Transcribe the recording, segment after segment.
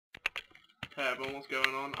Hey everyone, what's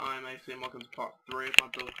going on? I'm AC and welcome to part 3 of my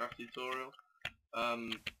Buildcraft tutorial.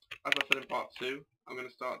 As I said in part 2, I'm going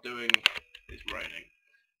to start doing... It's raining.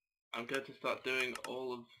 I'm going to start doing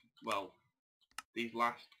all of, well, these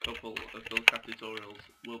last couple of Buildcraft tutorials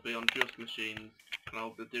will be on just machines, and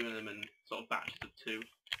I'll be doing them in sort of batches of 2.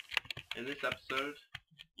 In this episode,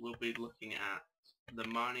 we'll be looking at the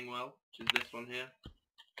mining well, which is this one here,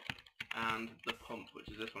 and the pump, which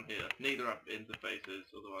is this one here. Neither have interfaces,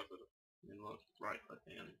 otherwise I'd right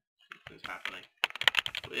clicking and nothing's happening.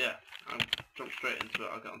 But yeah, I'll jump straight into it.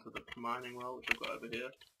 I'll get onto the mining well, which I've got over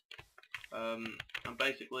here. And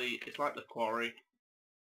basically, it's like the quarry.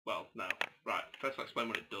 Well, no. Right, first I'll explain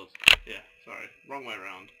what it does. Yeah, sorry, wrong way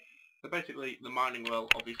around. So basically, the mining well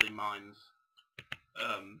obviously mines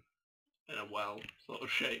in a well sort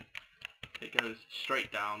of shape. It goes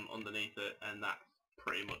straight down underneath it, and that's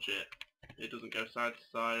pretty much it. It doesn't go side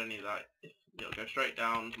to side, any of that. It'll go straight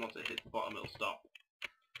down. Once it hits the bottom, it'll stop.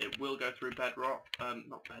 It will go through bedrock,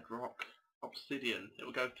 not bedrock, obsidian. It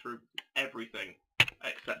will go through everything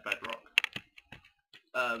except bedrock.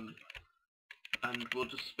 And we'll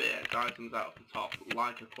just spit items out of the top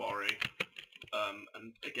like a quarry.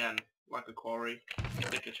 And again, like a quarry,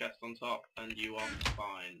 stick a chest on top, and you are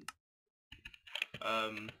fine.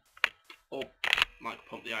 Or like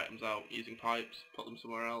pump the items out using pipes, put them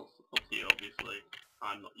somewhere else. Up to you, obviously.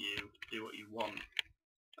 I'm not you. Do what you want.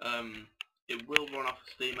 It will run off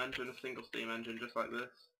a steam engine, a single steam engine, just like this.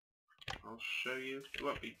 I'll show you. It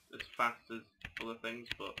won't be as fast as other things,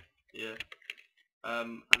 but yeah.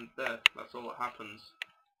 And there, that's all that happens.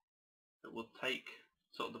 It will take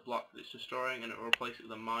sort of the block that it's destroying, and it will replace it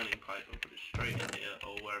with a mining pipe and put it straight in here,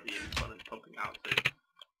 or wherever you're planning pumping out to.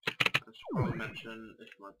 I should probably mention if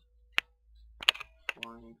my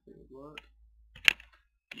flying thing would work.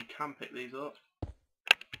 You can pick these up.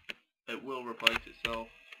 It will replace itself.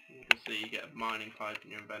 You can see you get a mining pipe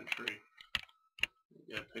in your inventory.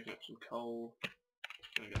 You go picking up some coal.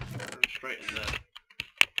 It's going to get straight in there.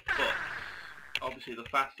 But obviously the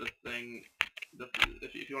faster thing,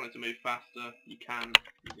 if you want it to move faster, you can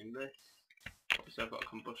using this. Obviously I've got a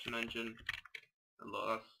combustion engine, and look,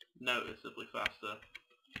 that's noticeably faster.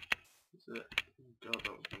 That's it. Oh God,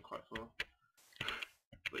 that was going quite far.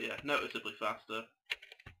 But yeah, noticeably faster.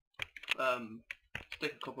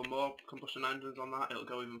 Stick a couple more combustion engines on that, it'll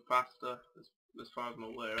go even faster, as far as I'm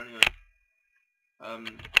aware anyway.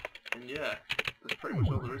 And yeah, that's pretty much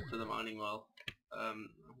all there is to the mining well. I'm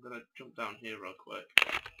going to jump down here real quick,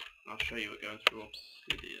 and I'll show you it going through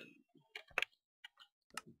obsidian.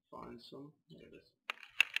 If I can find some. There it is.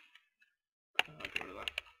 I'll get rid of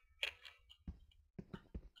that.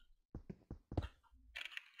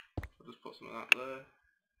 I'll just put some of that there.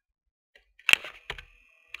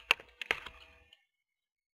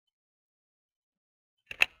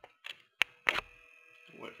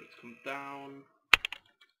 Wait for it to come down.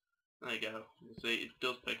 There you go. You can see it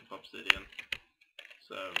does pick up obsidian,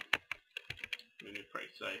 so I mean, you're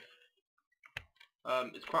pretty safe.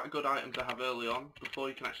 It's quite a good item to have early on before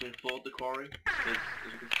you can actually afford the quarry, because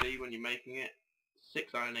as you can see when you're making it,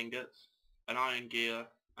 6 iron ingots, an iron gear,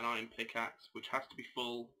 an iron pickaxe, which has to be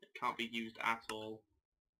full, it can't be used at all,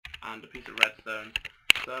 and a piece of redstone.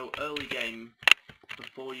 So early game,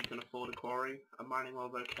 before you can afford a quarry, a mining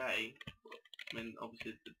well's okay. I mean,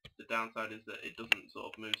 obviously the downside is that it doesn't sort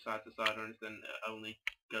of move side to side or anything, it only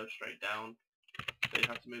goes straight down. So you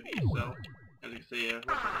have to move it yourself. As you can see here, once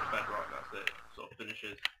it hits bedrock, that's it, sort of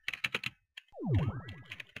finishes.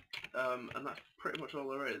 And that's pretty much all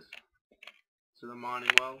there is to the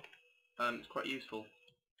mining well. It's quite useful,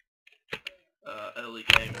 early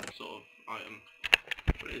game sort of item,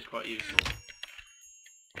 but it is quite useful.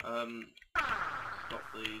 Stop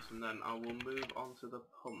these, and then I will move on to the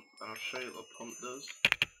pump, and I'll show you what the pump does.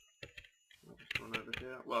 I'll just run over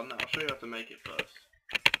here. Well, no, I'll show you how to make it first.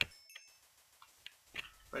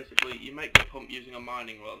 Basically, you make the pump using a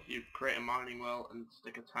mining well. You create a mining well and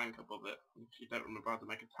stick a tank above it. If you don't remember how to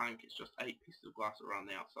make a tank, it's just 8 pieces of glass around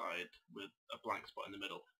the outside with a blank spot in the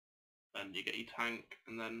middle. And you get your tank,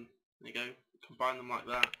 and then there you go, combine them like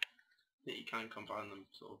that. I think you can combine them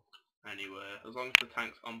sort of anywhere, as long as the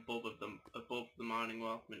tank's above the mining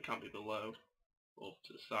well. I mean, it can't be below or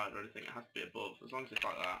to the side or anything, it has to be above. As long as it's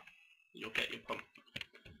like that, you'll get your pump.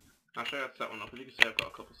 I'll show you how to set one up. As you can see, I've got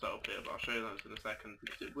a couple set up here, but I'll show you those in a second,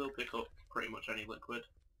 because it will pick up pretty much any liquid.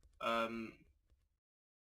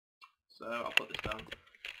 So I'll put this down,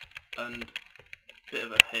 and bit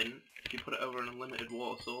of a hint, if you put it over an unlimited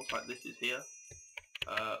water source like this is here,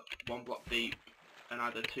 1 block deep and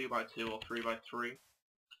either 2x2 or 3x3,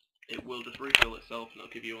 it will just refill itself and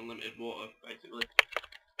it'll give you unlimited water, basically.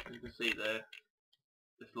 As you can see there,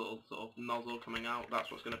 this little sort of nozzle coming out, that's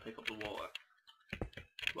what's going to pick up the water.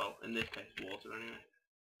 Well, in this case, water anyway.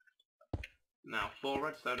 Now, 4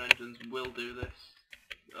 redstone engines will do this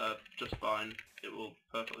just fine. It will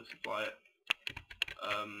perfectly supply it.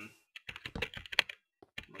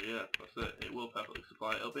 Well, yeah, that's it. It will perfectly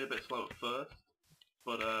supply it. It'll be a bit slow at first,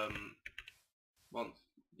 but once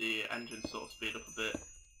the engines sort of speed up a bit,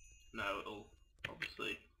 now it'll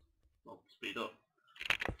obviously speed up.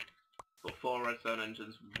 But 4 redstone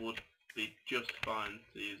engines would be just fine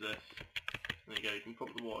to use this. There you go, you can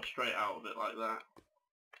pump the water straight out of it like that.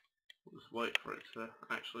 We'll just wait for it to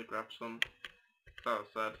actually grab some. That was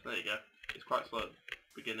sad. There you go. It's quite slow at the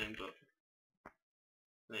beginning, but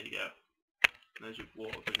there you go. There's your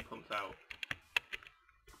water being pumped out.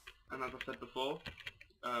 And as I said before,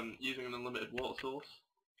 using an unlimited water source,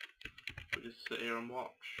 we just sit here and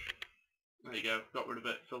watch. There you go. Got rid of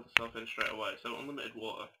it, filled itself in straight away. So unlimited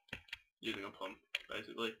water using a pump,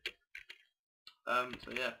 basically.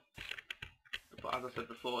 So yeah. But as I said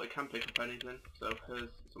before, it can pick up anything. So here's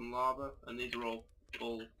some lava, and these are all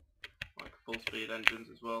like full speed engines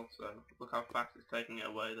as well. So look how fast it's taking it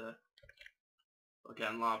away there.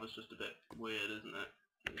 Again, lava's just a bit weird, isn't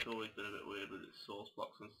it? It's always been a bit weird with its source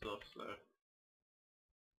blocks and stuff. So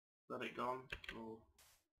is that it gone? Or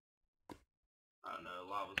I don't know.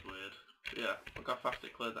 Lava's weird. But yeah, look how fast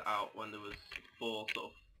it cleared that out when there was 4 sort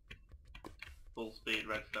of full speed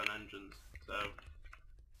redstone engines. So.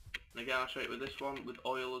 And again, I'll show you with this one, with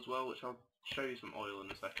oil as well, which I'll show you some oil in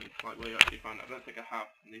a second, like where you actually find it. I don't think I have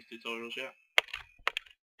in these tutorials yet.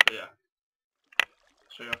 But yeah,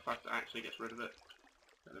 I'll show you how fast it actually gets rid of it.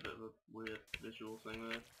 Got a bit of a weird visual thing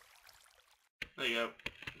there. There you go,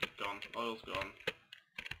 it's gone, oil's gone.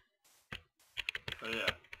 So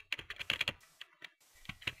yeah,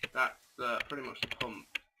 that's pretty much the pump,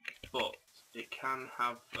 but it can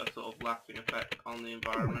have a sort of lasting effect on the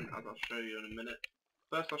environment, as I'll show you in a minute.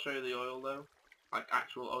 First I'll show you the oil though, like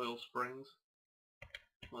actual oil springs.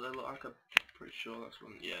 What they look like, I'm pretty sure that's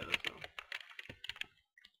one, yeah, that's one.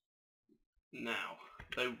 Now,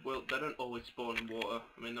 they don't always spawn in water,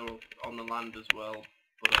 I mean they're on the land as well,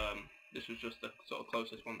 but this was just the sort of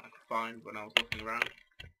closest one that I could find when I was looking around.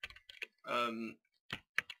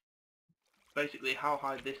 Basically how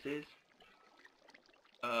high this is,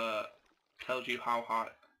 tells you how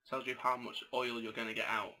much oil you're going to get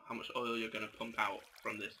out, how much oil you're going to pump out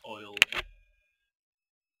from this oil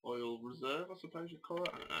reserve, I suppose you'd call it,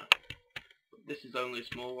 I don't know. But this is only a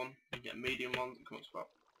small one. You get medium ones that come up to about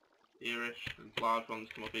here-ish, and large ones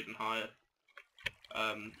come up even higher.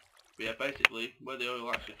 But yeah, basically, where the oil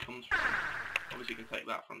actually comes from, obviously you can take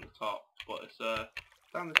that from the top, but it's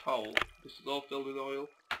down this hole, this is all filled with oil.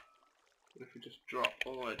 And if we just drop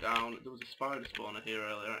all the way down, there was a spider spawner here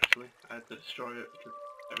earlier actually. I had to destroy it because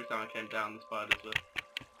every time I came down the spiders were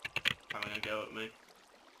having a go at me.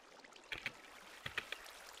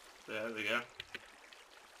 So yeah, there we go.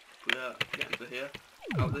 We are getting to here.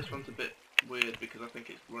 Now this one's a bit weird because I think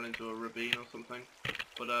it's run into a ravine or something.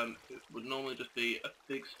 But it would normally just be a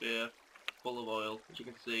big sphere full of oil, as you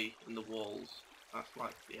can see in the walls. That's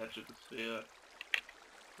like the edge of the sphere.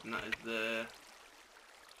 And that is there.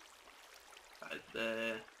 That is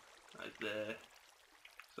there, that is there.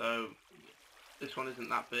 So this one isn't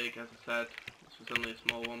that big, as I said. This was only a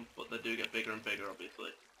small one, but they do get bigger and bigger,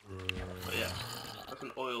 obviously. But yeah, that's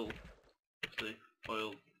an oil, obviously,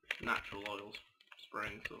 natural oil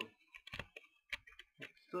spring, sort of. I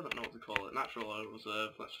still don't know what to call it. Natural oil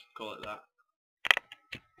reserve, let's just call it that.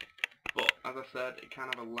 But as I said, it can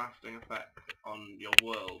have a lasting effect on your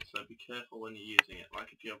world, so be careful when you're using it.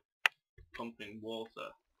 Like if you're pumping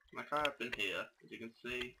water. Like I have been here, as you can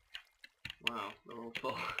see, wow, they're all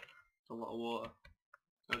full. It's a lot of water.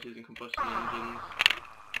 I was using combustion engines.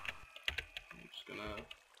 I'm just gonna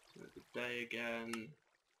do it the day again.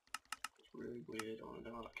 It's really weird, I wanna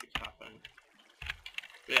know how that keeps happening.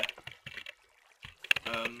 But yeah.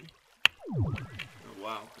 Oh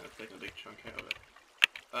wow, I've taken a big chunk out of it.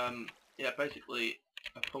 Yeah, basically,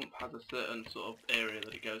 a pump has a certain sort of area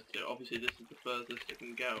that it goes to. Obviously this is the furthest it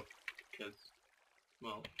can go, because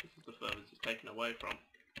well, this is the furthest it's taken away from.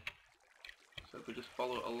 So if we just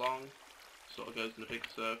follow it along, it sort of goes in a big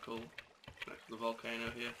circle next to the volcano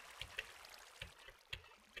here.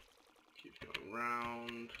 Keeps going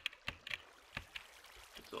round.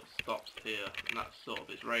 It sort of stops here, and that's sort of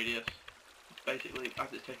its radius. Basically, as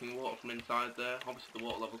it's taking water from inside there, obviously the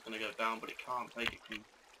water level's going to go down, but it can't take it from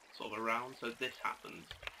sort of around, so this happens.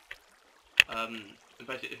 And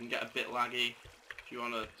basically it can get a bit laggy. If you're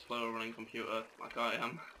on a slower running computer like I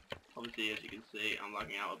am, obviously as you can see I'm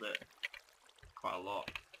lagging out a bit, quite a lot,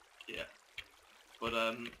 yeah. But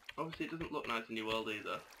obviously it doesn't look nice in your world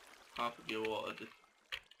either. Half of your water just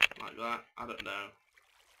like that. I don't know.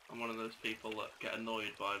 I'm one of those people that get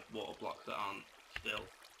annoyed by water blocks that aren't still.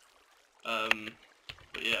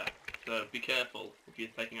 But yeah, so be careful if you're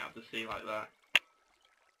taking out the sea like that.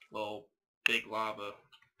 Or big lava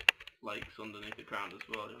lakes underneath the ground as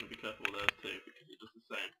well. You want to be careful with those too, because it does the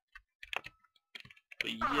same.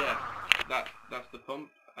 But yeah, that's the pump,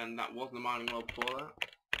 and that was the mining world before that.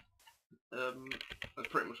 That's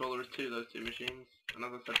pretty much all there is to those two machines. And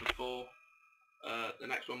as I said before, the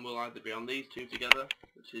next one will either be on these two together,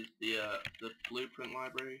 which is the blueprint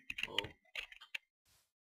library, or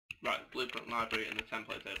right, blueprint library and the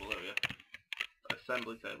template table. There we go.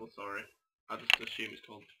 Assembly table, sorry. I just assume it's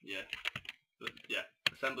called, yeah. But yeah,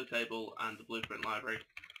 assembly table and the blueprint library,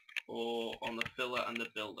 or on the filler and the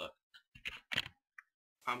builder.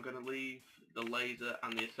 I'm going to leave the laser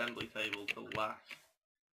and the assembly table to last,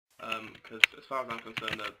 because as far as I'm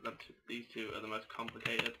concerned, these two are the most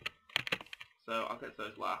complicated. So I'll get to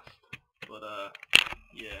those last. But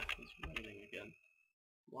yeah, it's raining again.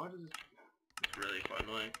 Why does it? It's really quite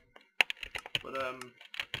annoying. But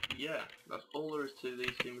yeah, that's all there is to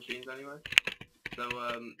these two machines anyway. So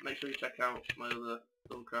make sure you check out my other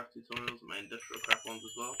Buildcraft tutorials, my industrial craft ones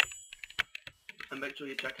as well. And make sure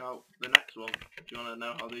you check out the next one if you want to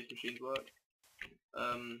know how these machines work.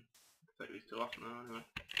 Take these two off now anyway.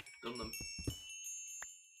 Done them.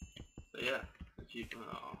 So yeah, if you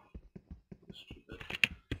that's stupid.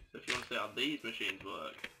 So if you want to see how these machines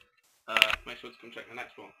work, make sure to come check the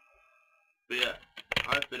next one. But yeah,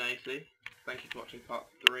 I've been AC. Thank you for watching part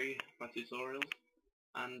 3 of my tutorials,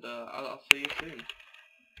 and I'll see you soon.